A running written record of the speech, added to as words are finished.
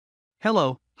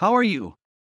Hello, how are you?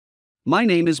 My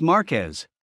name is Marquez.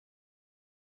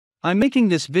 I'm making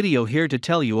this video here to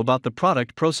tell you about the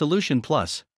product ProSolution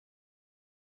Plus.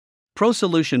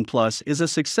 ProSolution Plus is a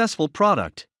successful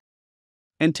product.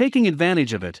 And taking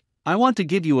advantage of it, I want to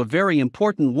give you a very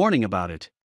important warning about it.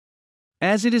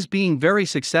 As it is being very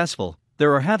successful,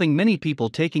 there are having many people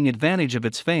taking advantage of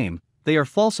its fame. They are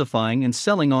falsifying and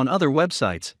selling on other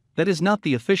websites, that is not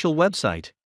the official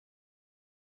website.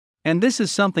 And this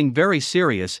is something very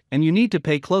serious, and you need to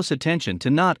pay close attention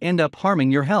to not end up harming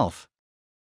your health.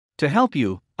 To help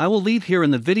you, I will leave here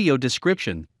in the video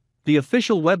description the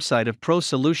official website of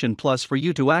ProSolution Plus for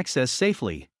you to access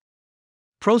safely.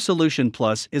 ProSolution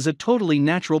Plus is a totally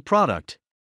natural product.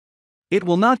 It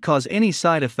will not cause any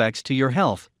side effects to your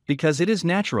health because it is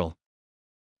natural.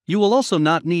 You will also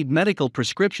not need medical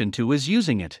prescription to is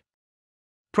using it.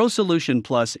 ProSolution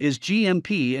Plus is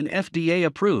GMP and FDA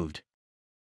approved.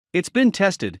 It's been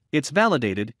tested, it's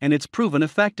validated, and it's proven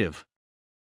effective.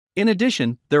 In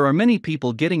addition, there are many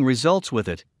people getting results with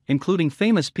it, including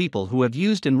famous people who have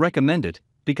used and recommend it,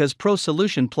 because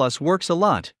ProSolution Plus works a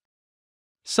lot.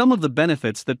 Some of the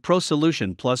benefits that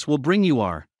ProSolution Plus will bring you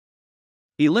are: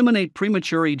 eliminate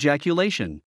premature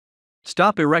ejaculation,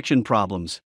 stop erection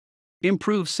problems,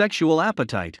 improve sexual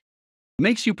appetite,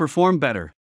 makes you perform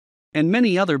better, and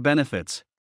many other benefits.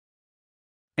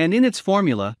 And in its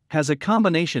formula, has a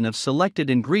combination of selected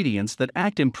ingredients that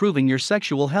act improving your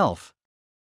sexual health.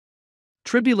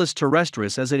 Tribulus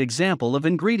terrestris as an example of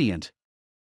ingredient.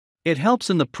 It helps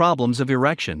in the problems of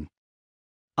erection.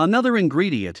 Another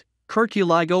ingredient,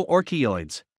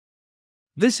 curculigo-orchioids.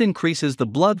 This increases the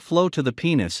blood flow to the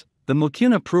penis. The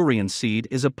mucuna pruriens seed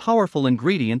is a powerful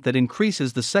ingredient that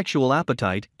increases the sexual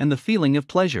appetite and the feeling of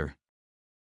pleasure.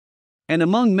 And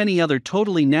among many other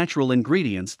totally natural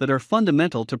ingredients that are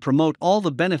fundamental to promote all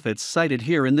the benefits cited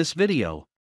here in this video.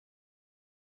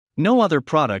 No other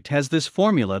product has this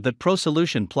formula that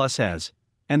ProSolution Plus has,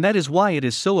 and that is why it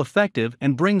is so effective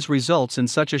and brings results in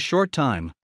such a short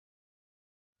time.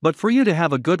 But for you to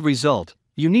have a good result,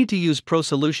 you need to use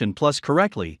ProSolution Plus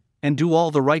correctly and do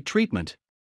all the right treatment.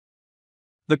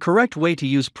 The correct way to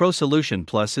use ProSolution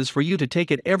Plus is for you to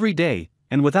take it every day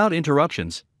and without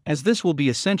interruptions, as this will be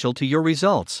essential to your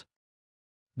results.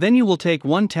 Then you will take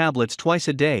 1 tablet twice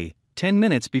a day, 10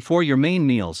 minutes before your main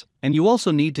meals, and you also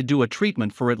need to do a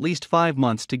treatment for at least 5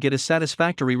 months to get a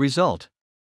satisfactory result.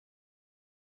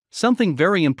 Something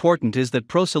very important is that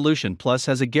ProSolution Plus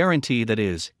has a guarantee, that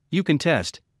is, you can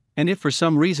test, and if for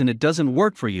some reason it doesn't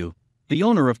work for you, the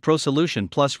owner of ProSolution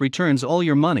Plus returns all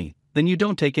your money, then you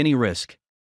don't take any risk.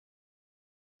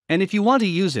 And if you want to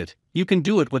use it, you can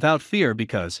do it without fear,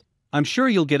 because I'm sure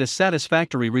you'll get a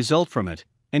satisfactory result from it,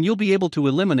 and you'll be able to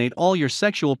eliminate all your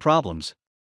sexual problems.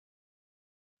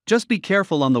 Just be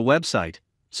careful on the website,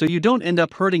 so you don't end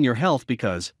up hurting your health,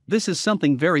 because this is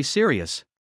something very serious.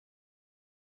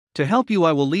 To help you,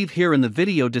 I will leave here in the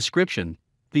video description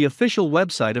the official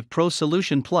website of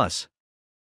ProSolution Plus.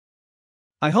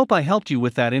 I hope I helped you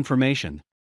with that information.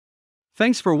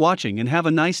 Thanks for watching and have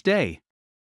a nice day.